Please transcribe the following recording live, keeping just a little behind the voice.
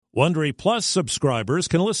Wondery Plus subscribers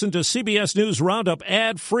can listen to CBS News Roundup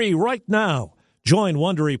ad-free right now. Join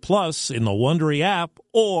Wondery Plus in the Wondery app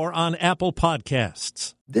or on Apple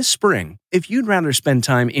Podcasts. This spring, if you'd rather spend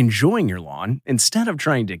time enjoying your lawn instead of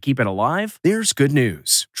trying to keep it alive, there's good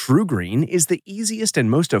news. True Green is the easiest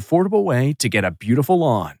and most affordable way to get a beautiful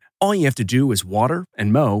lawn. All you have to do is water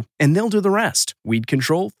and mow, and they'll do the rest. Weed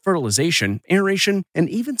control, fertilization, aeration, and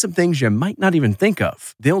even some things you might not even think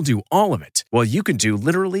of. They'll do all of it, while you can do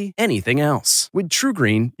literally anything else. With True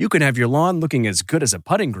Green, you can have your lawn looking as good as a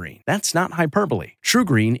putting green. That's not hyperbole. True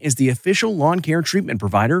Green is the official lawn care treatment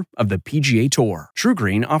provider of the PGA Tour. True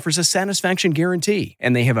Green offers a satisfaction guarantee,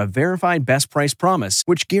 and they have a verified best price promise,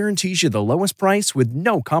 which guarantees you the lowest price with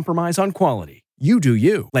no compromise on quality. You do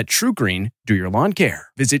you. Let True Green do your lawn care.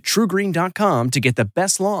 Visit TrueGreen.com to get the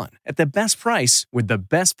best lawn at the best price with the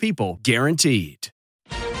best people guaranteed.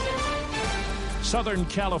 Southern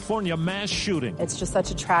California mass shooting. It's just such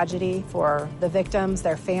a tragedy for the victims,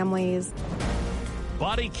 their families.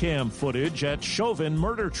 Body cam footage at Chauvin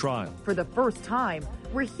murder trial. For the first time,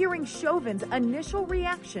 we're hearing Chauvin's initial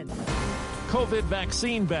reaction. COVID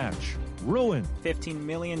vaccine batch ruined. 15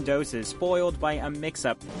 million doses spoiled by a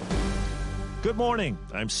mix-up. Good morning.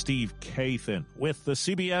 I'm Steve Kathan with the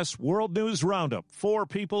CBS World News Roundup. 4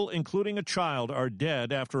 people, including a child, are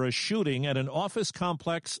dead after a shooting at an office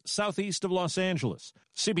complex southeast of Los Angeles.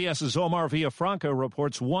 CBS's Omar Villafranca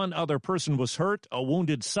reports 1 other person was hurt. A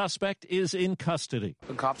wounded suspect is in custody.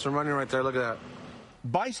 The cops are running right there. Look at that.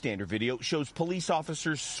 Bystander video shows police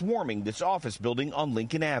officers swarming this office building on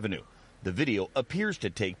Lincoln Avenue. The video appears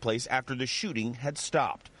to take place after the shooting had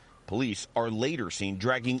stopped. Police are later seen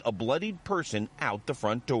dragging a bloodied person out the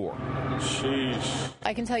front door. Jeez.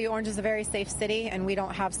 I can tell you Orange is a very safe city, and we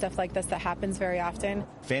don't have stuff like this that happens very often.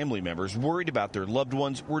 Family members worried about their loved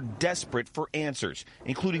ones were desperate for answers,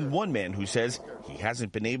 including one man who says he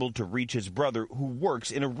hasn't been able to reach his brother who works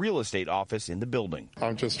in a real estate office in the building.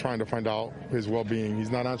 I'm just trying to find out his well-being.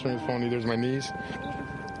 He's not answering his phone, neither is my niece.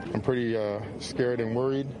 I'm pretty scared and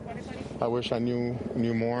worried. I wish I knew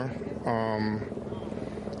more.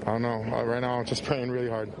 I don't know. Right now, I'm just praying really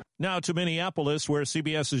hard. Now to Minneapolis, where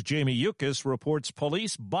CBS's Jamie Yuccas reports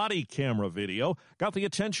police body camera video got the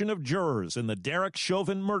attention of jurors in the Derek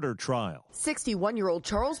Chauvin murder trial. 61-year-old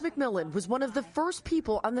Charles McMillan was one of the first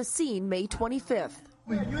people on the scene May 25th.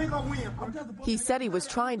 He said he was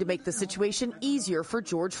trying to make the situation easier for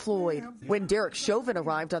George Floyd. When Derek Chauvin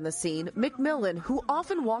arrived on the scene, McMillan, who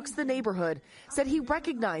often walks the neighborhood, said he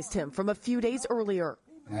recognized him from a few days earlier.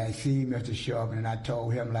 I see Mr. Chauvin, and I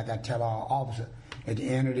told him, like I tell our officer, at the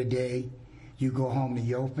end of the day, you go home to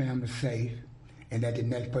your family safe, and let the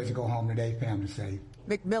next person go home to their family safe.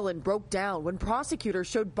 McMillan broke down when prosecutors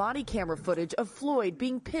showed body camera footage of Floyd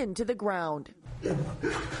being pinned to the ground.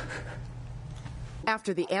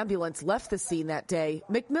 After the ambulance left the scene that day,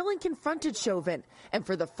 McMillan confronted Chauvin, and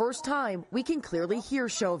for the first time, we can clearly hear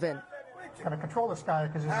Chauvin. Going to control this guy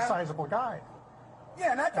because he's a sizable guy.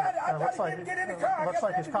 Yeah, and I tried to get in the car. Looks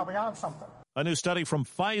like he's probably on something. A new study from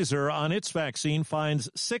Pfizer on its vaccine finds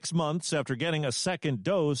 6 months after getting a second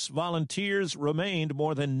dose, volunteers remained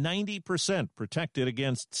more than 90% protected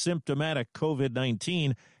against symptomatic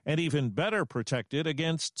COVID-19 and even better protected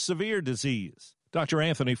against severe disease. Dr.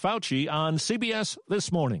 Anthony Fauci on CBS This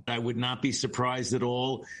Morning. I would not be surprised at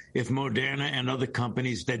all if Moderna and other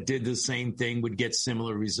companies that did the same thing would get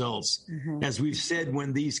similar results. As we've said,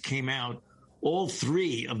 when these came out, all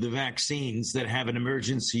 3 of the vaccines that have an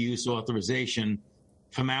emergency use authorization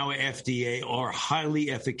from our FDA are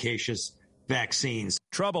highly efficacious vaccines.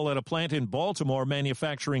 Trouble at a plant in Baltimore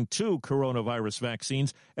manufacturing 2 coronavirus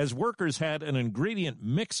vaccines as workers had an ingredient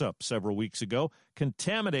mix-up several weeks ago,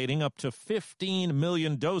 contaminating up to 15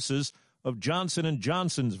 million doses of Johnson &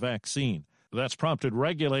 Johnson's vaccine. That's prompted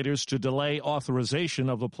regulators to delay authorization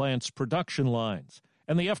of the plant's production lines.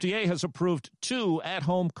 And the FDA has approved 2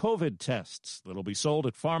 at-home COVID tests that'll be sold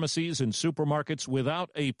at pharmacies and supermarkets without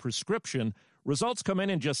a prescription. Results come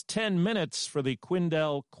in just 10 minutes for the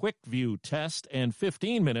Quindel QuickView test and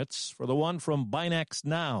 15 minutes for the one from Binax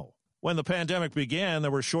Now. When the pandemic began,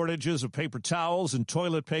 there were shortages of paper towels and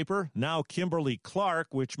toilet paper. Now Kimberly-Clark,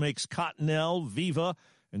 which makes Cottonelle, Viva,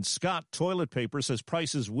 and Scott toilet paper, says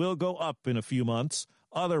prices will go up in a few months.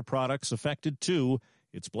 Other products affected too.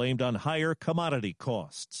 It's blamed on higher commodity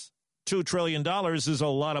costs. $2 trillion is a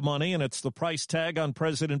lot of money, and it's the price tag on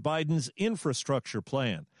President Biden's infrastructure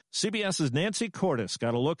plan. CBS's Nancy Cordes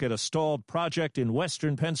got a look at a stalled project in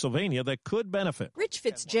western Pennsylvania that could benefit. Rich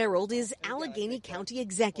Fitzgerald is Allegheny County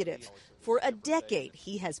executive. For a decade,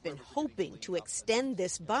 he has been hoping to extend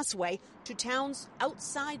this busway to towns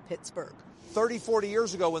outside Pittsburgh. 30, 40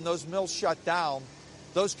 years ago when those mills shut down,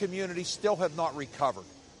 those communities still have not recovered.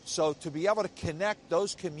 So to be able to connect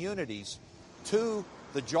those communities to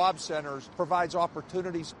the job centers provides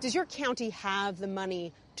opportunities. Does your county have the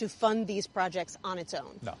money to fund these projects on its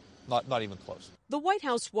own? No, not even close. The White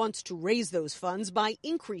House wants to raise those funds by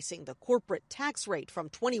increasing the corporate tax rate from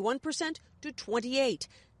 21% to 28%,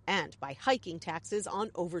 and by hiking taxes on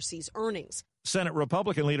overseas earnings. Senate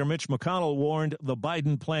Republican leader Mitch McConnell warned the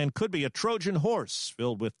Biden plan could be a Trojan horse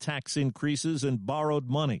filled with tax increases and borrowed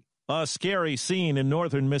money. A scary scene in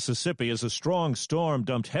northern Mississippi as a strong storm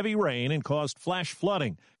dumped heavy rain and caused flash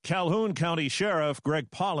flooding. Calhoun County Sheriff Greg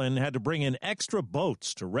Paulin had to bring in extra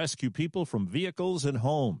boats to rescue people from vehicles and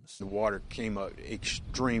homes. The water came up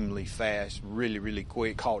extremely fast, really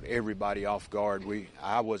quick, caught everybody off guard.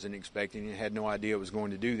 I wasn't expecting it, had no idea it was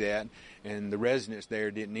going to do that, and the residents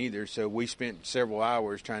there didn't either, so we spent several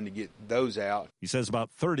hours trying to get those out. He says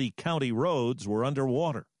about 30 county roads were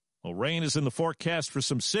underwater. Well, rain is in the forecast for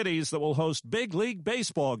some cities that will host big league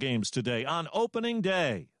baseball games today on opening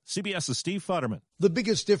day. CBS's Steve Futterman. The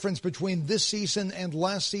biggest difference between this season and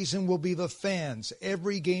last season will be the fans.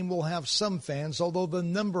 Every game will have some fans, although the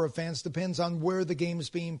number of fans depends on where the game is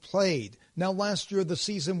being played. Now, last year, the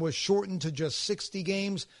season was shortened to just 60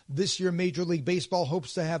 games. This year, Major League Baseball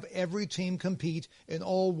hopes to have every team compete in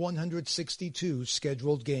all 162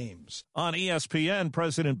 scheduled games. On ESPN,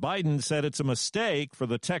 President Biden said it's a mistake for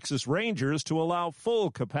the Texas Rangers to allow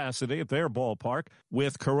full capacity at their ballpark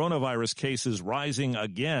with coronavirus cases rising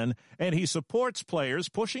again, and he supports players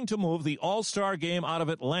pushing to move the All-Star game out of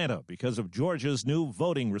Atlanta because of Georgia's new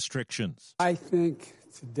voting restrictions. I think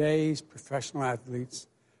today's professional athletes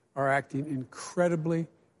are acting incredibly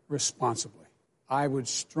responsibly. I would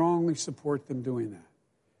strongly support them doing that.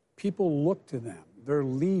 People look to them. They're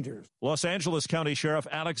leaders. Los Angeles County Sheriff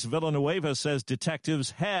Alex Villanueva says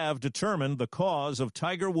detectives have determined the cause of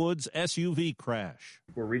Tiger Woods' SUV crash.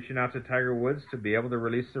 We're reaching out to Tiger Woods to be able to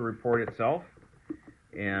release the report itself,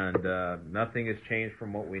 and nothing has changed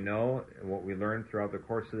from what we know and what we learned throughout the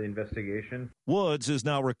course of the investigation. Woods is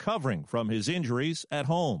now recovering from his injuries at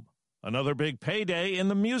home. Another big payday in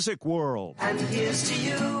the music world. And here's to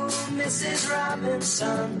you, Mrs.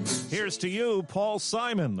 Robinson. Here's to you, Paul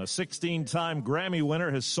Simon. The 16-time Grammy winner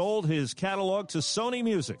has sold his catalog to Sony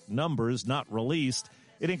Music. Numbers not released.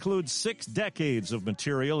 It includes 6 decades of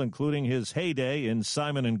material, including his heyday in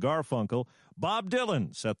Simon and Garfunkel. Bob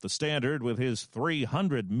Dylan set the standard with his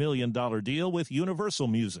 $300 million deal with Universal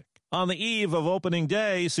Music. On the eve of opening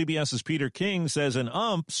day, CBS's Peter King says an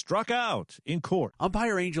ump struck out in court.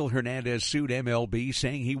 Umpire Angel Hernandez sued MLB,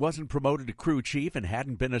 saying he wasn't promoted to crew chief and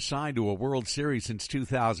hadn't been assigned to a World Series since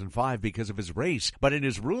 2005 because of his race. But in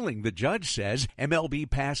his ruling, the judge says MLB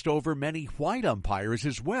passed over many white umpires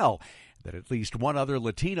as well, that at least one other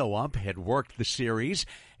Latino ump had worked the series.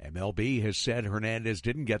 MLB has said Hernandez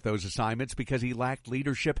didn't get those assignments because he lacked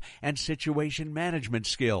leadership and situation management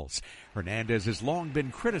skills. Hernandez has long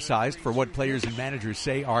been criticized for what players and managers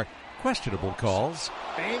say are questionable calls.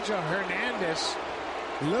 Angel Hernandez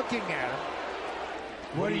looking at him.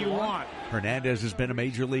 What do you want? Hernandez has been a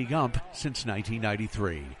major league ump since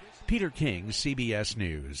 1993. Peter King, CBS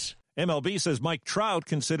News. MLB says Mike Trout,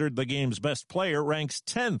 considered the game's best player, ranks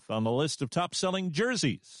 10th on the list of top-selling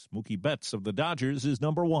jerseys. Mookie Betts of the Dodgers is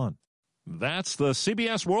number 1. That's the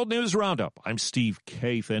CBS World News Roundup. I'm Steve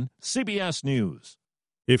Kathan, CBS News.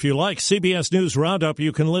 If you like CBS News Roundup,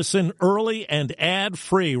 you can listen early and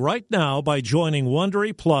ad-free right now by joining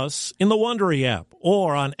Wondery Plus in the Wondery app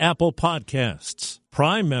or on Apple Podcasts.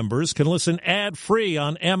 Prime members can listen ad-free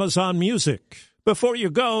on Amazon Music. Before you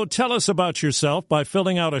go, tell us about yourself by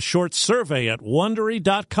filling out a short survey at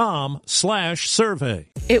Wondery.com/survey.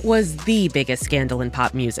 It was the biggest scandal in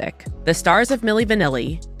pop music. The stars of Milli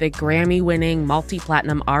Vanilli, the Grammy-winning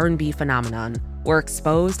multi-platinum R&B phenomenon, were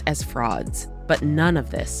exposed as frauds. But none of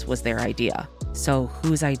this was their idea. So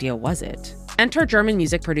whose idea was it? Enter German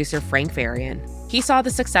music producer Frank Farian. He saw the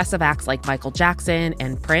success of acts like Michael Jackson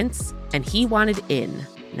and Prince, and he wanted in,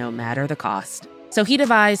 no matter the cost. So he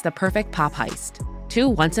devised the perfect pop heist. 2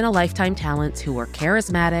 once-in-a-lifetime talents who were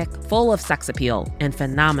charismatic, full of sex appeal, and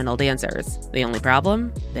phenomenal dancers. The only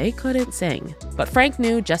problem? They couldn't sing. But Frank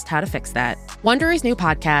knew just how to fix that. Wondery's new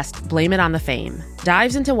podcast, Blame It on the Fame,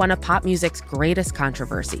 dives into one of pop music's greatest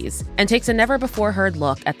controversies and takes a never-before-heard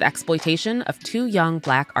look at the exploitation of 2 young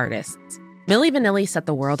Black artists. Milli Vanilli set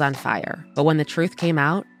the world on fire, but when the truth came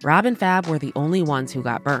out, Rob and Fab were the only ones who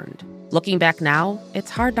got burned. Looking back now,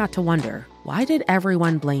 it's hard not to wonder, why did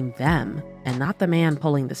everyone blame them and not the man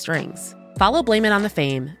pulling the strings? Follow Blame It on the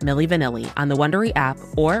Fame, Milli Vanilli, on the Wondery app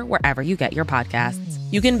or wherever you get your podcasts.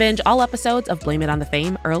 You can binge all episodes of Blame It on the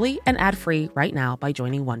Fame early and ad-free right now by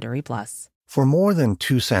joining Wondery Plus. For more than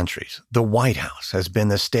 2 centuries, the White House has been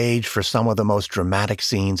the stage for some of the most dramatic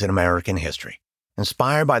scenes in American history.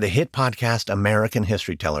 Inspired by the hit podcast American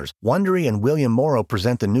History Tellers, Wondery and William Morrow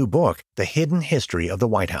present the new book, The Hidden History of the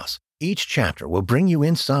White House. Each chapter will bring you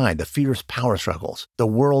inside the fierce power struggles, the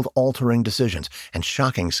world-altering decisions, and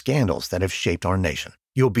shocking scandals that have shaped our nation.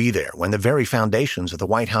 You'll be there when the very foundations of the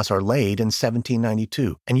White House are laid in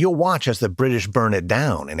 1792, and you'll watch as the British burn it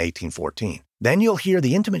down in 1814. Then you'll hear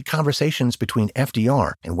the intimate conversations between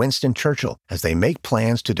FDR and Winston Churchill as they make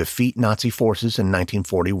plans to defeat Nazi forces in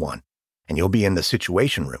 1941. And you'll be in the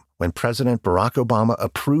Situation Room when President Barack Obama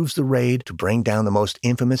approves the raid to bring down the most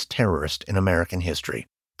infamous terrorist in American history.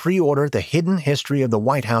 Pre-order The Hidden History of the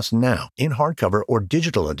White House now in hardcover or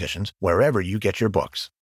digital editions wherever you get your books.